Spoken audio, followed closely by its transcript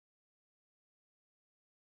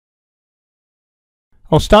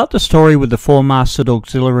I'll start the story with the four-masted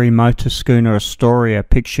auxiliary motor schooner Astoria,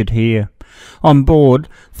 pictured here. On board,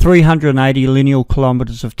 380 lineal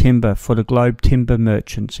kilometres of timber for the Globe Timber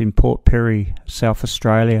Merchants in Port Pirie, South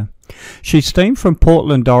Australia. She steamed from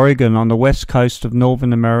Portland, Oregon on the west coast of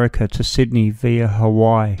Northern America to Sydney via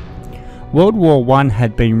Hawaii. World War I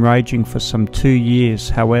had been raging for some 2 years.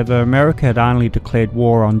 However, America had only declared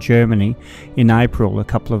war on Germany in April, a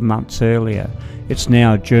couple of months earlier. It's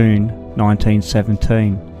now June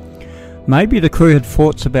 1917. Maybe the crew had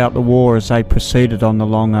thoughts about the war as they proceeded on the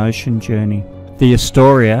long ocean journey. The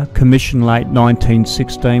Astoria, commissioned late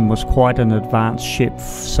 1916, was quite an advanced ship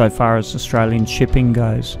so far as Australian shipping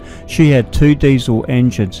goes. She had 2 diesel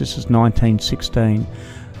engines, this is 1916,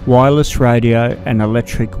 wireless radio and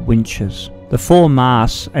electric winches. The 4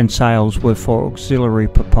 masts and sails were for auxiliary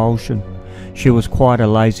propulsion. She was quite a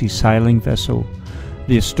lazy sailing vessel.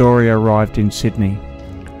 The Astoria arrived in Sydney.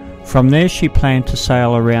 From there she planned to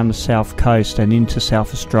sail around the south coast and into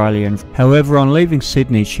South Australia. However, on leaving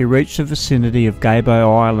Sydney she reached the vicinity of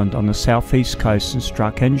Gabo Island on the southeast coast and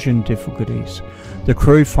struck engine difficulties. The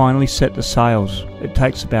crew finally set the sails, it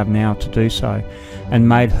takes about an hour to do so, and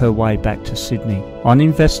made her way back to Sydney. On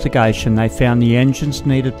investigation they found the engines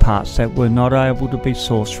needed parts that were not able to be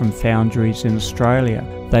sourced from foundries in Australia.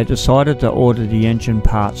 They decided to order the engine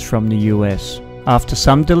parts from the US. After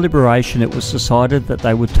some deliberation it was decided that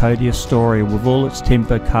they would tow the Astoria with all its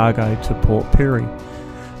timber cargo to Port Pirie.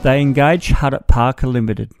 They engaged Huddett Parker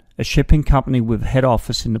Limited, a shipping company with head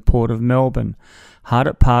office in the Port of Melbourne.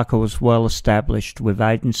 Huddett Parker was well established with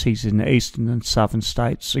agencies in the eastern and southern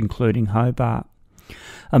states including Hobart.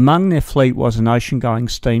 Among their fleet was an ocean-going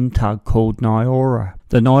steam tug called Nyora.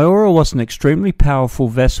 The Nyora was an extremely powerful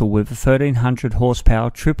vessel with a 1300 horsepower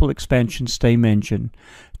triple expansion steam engine,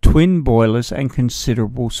 twin boilers and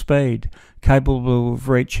considerable speed, capable of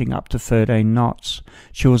reaching up to 13 knots.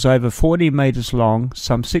 She was over 40 metres long,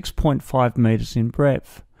 some 6.5 metres in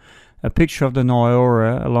breadth. A picture of the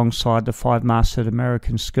Nyora alongside the 5-masted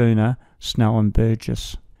American schooner Snow and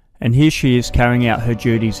Burgess. And here she is carrying out her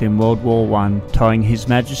duties in World War I, towing His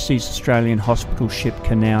Majesty's Australian hospital ship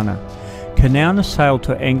Canouna. Canouna sailed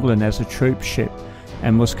to England as a troop ship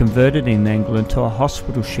and was converted in England to a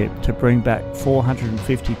hospital ship to bring back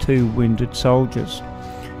 452 wounded soldiers.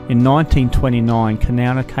 In 1929,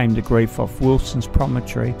 Canouna came to grief off Wilson's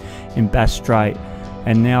Promontory in Bass Strait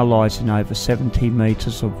and now lies in over 70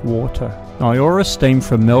 metres of water. Nyora steamed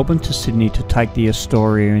from Melbourne to Sydney to take the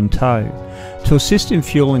Astoria in tow. To assist in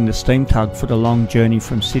fuelling the steam tug for the long journey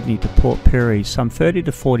from Sydney to Port Pirie, some 30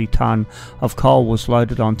 to 40 tonne of coal was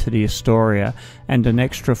loaded onto the Astoria and an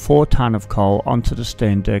extra 4 tonne of coal onto the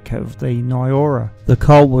stern deck of the Nyora. The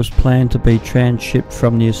coal was planned to be transshipped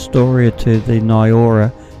from the Astoria to the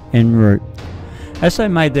Nyora en route. As they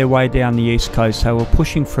made their way down the east coast, they were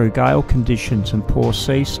pushing through gale conditions and poor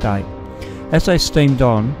sea state. As they steamed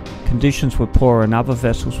on, conditions were poor and other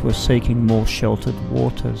vessels were seeking more sheltered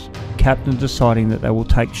waters. The captain deciding that they will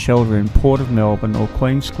take shelter in Port of Melbourne or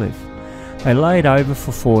Queenscliff. They laid over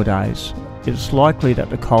for 4 days. It is likely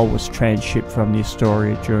that the coal was transshipped from the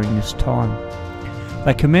Astoria during this time.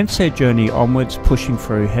 They commenced their journey onwards, pushing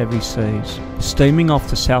through heavy seas, steaming off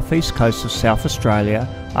the southeast coast of South Australia,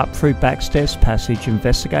 up through Backstairs Passage,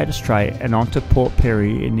 Investigator Strait and onto Port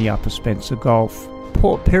Pirie in the Upper Spencer Gulf.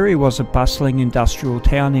 Port Pirie was a bustling industrial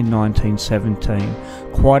town in 1917,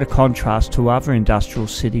 quite a contrast to other industrial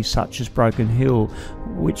cities such as Broken Hill,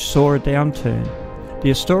 which saw a downturn. The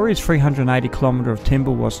Astoria's 380 km of timber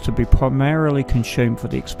was to be primarily consumed for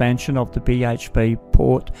the expansion of the BHP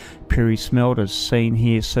Port Pirie smelters, seen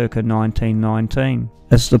here circa 1919.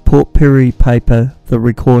 As the Port Pirie paper, the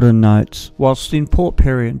recorder notes, whilst in Port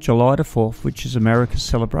Pirie on July the 4th, which is America's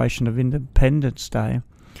celebration of Independence Day,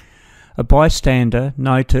 a bystander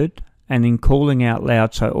noted, and in calling out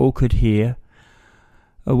loud so all could hear,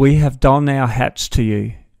 "We have donned our hats to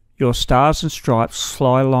you. Your stars and stripes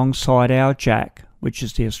fly alongside our Jack," which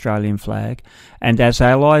is the Australian flag, "and as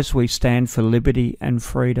allies we stand for liberty and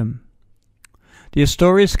freedom." The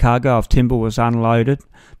Astoria's cargo of timber was unloaded,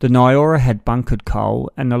 the Nyora had bunkered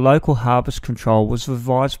coal, and the local harvest control was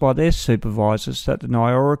advised by their supervisors that the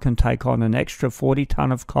Nyora can take on an extra 40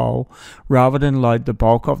 tonne of coal rather than load the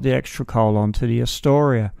bulk of the extra coal onto the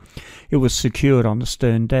Astoria. It was secured on the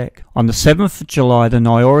stern deck. On the 7th of July, the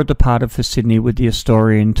Nyora departed for Sydney with the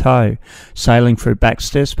Astoria in tow. Sailing through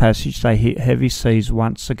Backstairs Passage, they hit heavy seas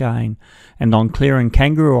once again, and on clearing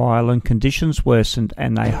Kangaroo Island, conditions worsened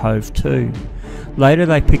and they hove to. Later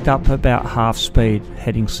they picked up about half speed,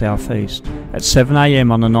 heading southeast. At 7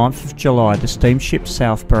 AM on the 9th of July, the steamship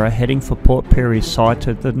Southborough, heading for Port Pirie,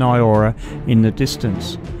 sighted the Nyora in the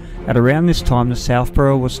distance. At around this time, the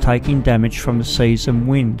Southborough was taking damage from the seas and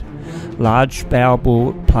wind. Large bow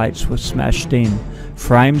bulwark plates were smashed in,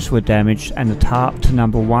 frames were damaged, and the tarp to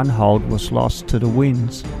number 1 hold was lost to the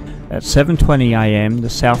winds. At 7:20 am, the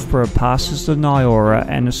Southborough passes the Nyora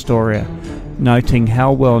and Astoria, noting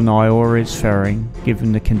how well Nyora is faring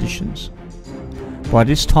given the conditions. By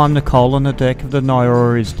this time, the coal on the deck of the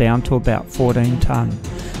Nyora is down to about 14 tonne.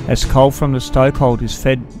 As coal from the stokehold is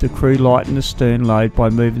fed, the crew lighten the stern load by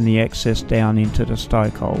moving the excess down into the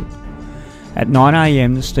stokehold. At 9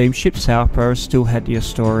 am, the steamship Southborough still had the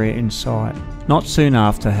Astoria in sight. Not soon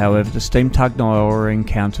after, however, the steam tug Nyora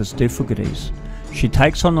encounters difficulties. She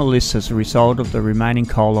takes on the list as a result of the remaining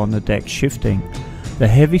coal on the deck shifting. The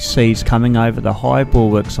heavy seas coming over the high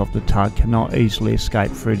bulwarks of the tug cannot easily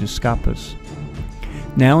escape through the scuppers.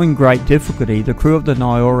 Now in great difficulty, the crew of the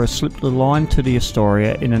Nyora slip the line to the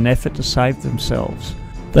Astoria in an effort to save themselves.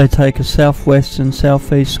 They take a southwest and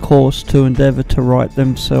southeast course to endeavour to right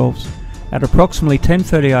themselves. At approximately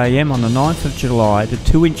 10:30 am on the 9th of July, the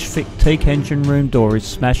 2-inch thick teak engine room door is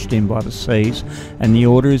smashed in by the seas and the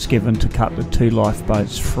order is given to cut the 2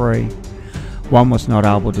 lifeboats free. One was not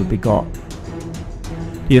able to be got.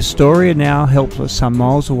 The Astoria, now helpless some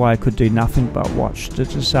miles away, could do nothing but watch the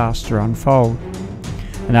disaster unfold.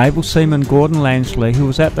 An able seaman, Gordon Lansley, who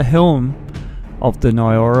was at the helm of the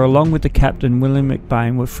Nyora, along with the captain William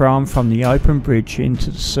McBain, were thrown from the open bridge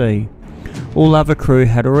into the sea. All other crew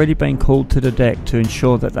had already been called to the deck to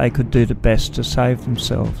ensure that they could do the best to save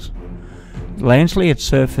themselves. Lansley had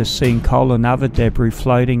surfaced, seeing coal and other debris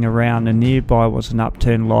floating around, and nearby was an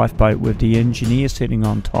upturned lifeboat with the engineer sitting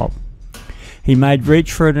on top. He made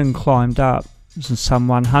reach for it and climbed up. Some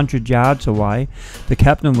 100 yards away, the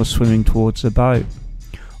captain was swimming towards the boat.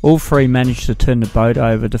 All 3 managed to turn the boat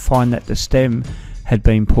over to find that the stem had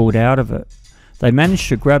been pulled out of it. They managed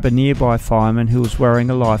to grab a nearby fireman who was wearing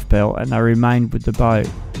a lifebelt, and they remained with the boat.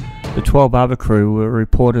 The 12 other crew were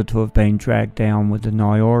reported to have been dragged down with the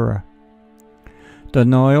Nyora. The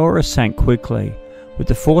Nyora sank quickly. With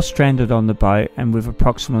the 4 stranded on the boat, and with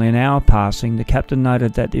approximately an hour passing, the captain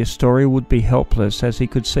noted that the Astoria would be helpless, as he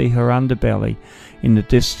could see her underbelly in the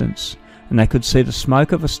distance, and they could see the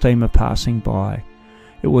smoke of a steamer passing by.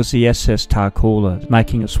 It was the SS Tarcoola,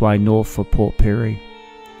 making its way north for Port Pirie.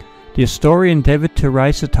 The Astoria endeavoured to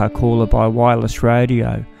raise the Tarcoola by wireless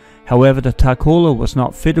radio. However, the Tarcoola was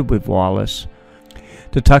not fitted with wireless.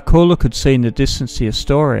 The Tarcoola could see in the distance the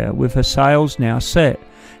Astoria, with her sails now set,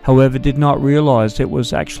 however did not realise it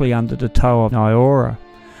was actually under the tow of Nyora.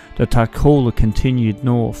 The Tarcoola continued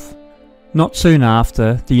north. Not soon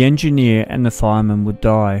after, the engineer and the fireman would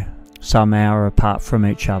die, some hour apart from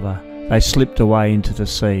each other. They slipped away into the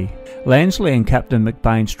sea. Lansley and Captain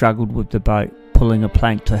McBain struggled with the boat, pulling a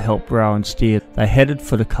plank to help row and steer. They headed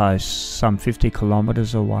for the coast, some 50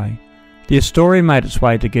 kilometres away. The Astoria made its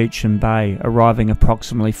way to Geacham Bay, arriving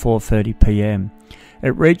approximately 4:30 p.m.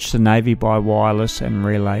 It reached the Navy by wireless and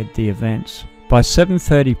relayed the events. By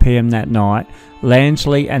 7:30 p.m. that night,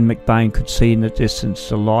 Lansley and McBain could see in the distance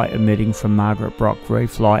the light emitting from Margaret Brock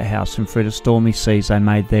Reef Lighthouse, and through the stormy seas they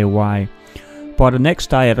made their way. By the next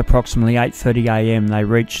day at approximately 8:30 am they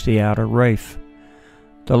reached the outer reef.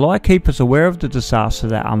 The lightkeepers, aware of the disaster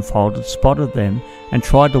that unfolded, spotted them and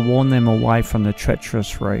tried to warn them away from the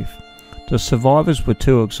treacherous reef. The survivors were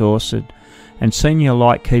too exhausted, and Senior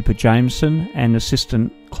Lightkeeper Jameson and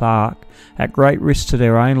Assistant Clark, at great risk to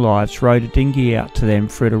their own lives, rowed a dinghy out to them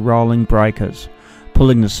through the rolling breakers,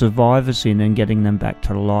 pulling the survivors in and getting them back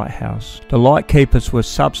to the lighthouse. The lightkeepers were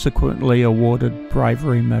subsequently awarded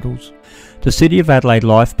bravery medals. The City of Adelaide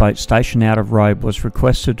lifeboat stationed out of Robe was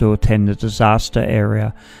requested to attend the disaster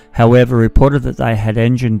area, however reported that they had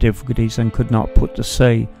engine difficulties and could not put to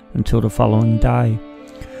sea until the following day.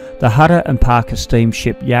 The Hutter and Parker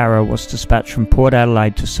steamship Nyora was dispatched from Port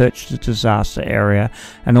Adelaide to search the disaster area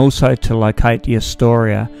and also to locate the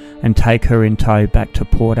Astoria and take her in tow back to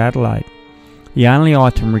Port Adelaide. The only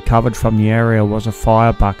item recovered from the area was a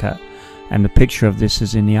fire bucket, and a picture of this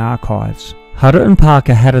is in the archives. Hutter and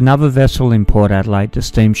Parker had another vessel in Port Adelaide, the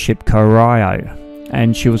steamship Corio,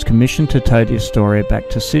 and she was commissioned to tow the Astoria back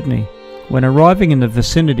to Sydney. When arriving in the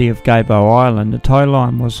vicinity of Gabo Island, the tow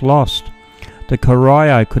line was lost. The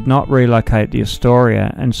Corio could not relocate the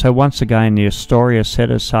Astoria, and so once again the Astoria set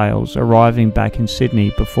her sails, arriving back in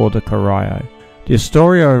Sydney before the Corio. The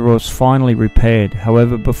Astoria was finally repaired,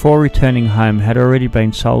 however before returning home had already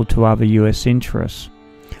been sold to other US interests.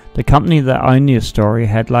 The company that owned the Astoria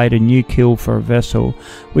had laid a new keel for a vessel,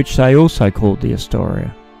 which they also called the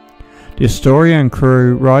Astoria. The Astoria and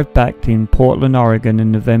crew arrived back in Portland, Oregon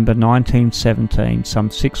in November 1917, some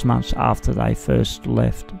 6 months after they first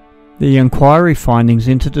left. The inquiry findings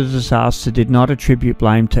into the disaster did not attribute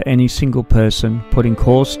blame to any single person, putting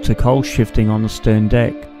cause to coal shifting on the stern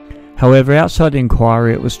deck. However, outside the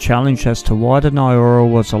inquiry it was challenged as to why the Nyora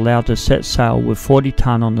was allowed to set sail with 40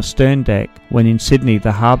 tonne on the stern deck, when in Sydney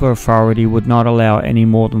the Harbour Authority would not allow any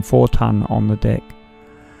more than 4 tonne on the deck.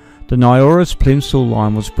 The Nyora's plimsoll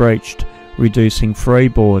line was breached, reducing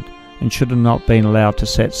freeboard, and should have not been allowed to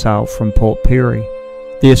set sail from Port Pirie.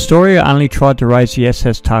 The Astoria only tried to raise the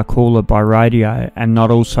SS Tarcoola by radio and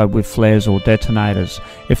not also with flares or detonators.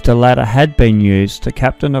 If the latter had been used, the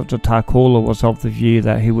captain of the Tarcoola was of the view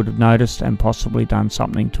that he would have noticed and possibly done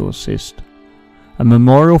something to assist. A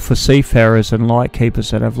memorial for seafarers and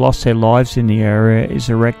lightkeepers that have lost their lives in the area is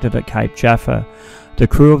erected at Cape Jaffa. The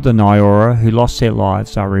crew of the Nyora who lost their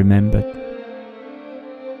lives are remembered.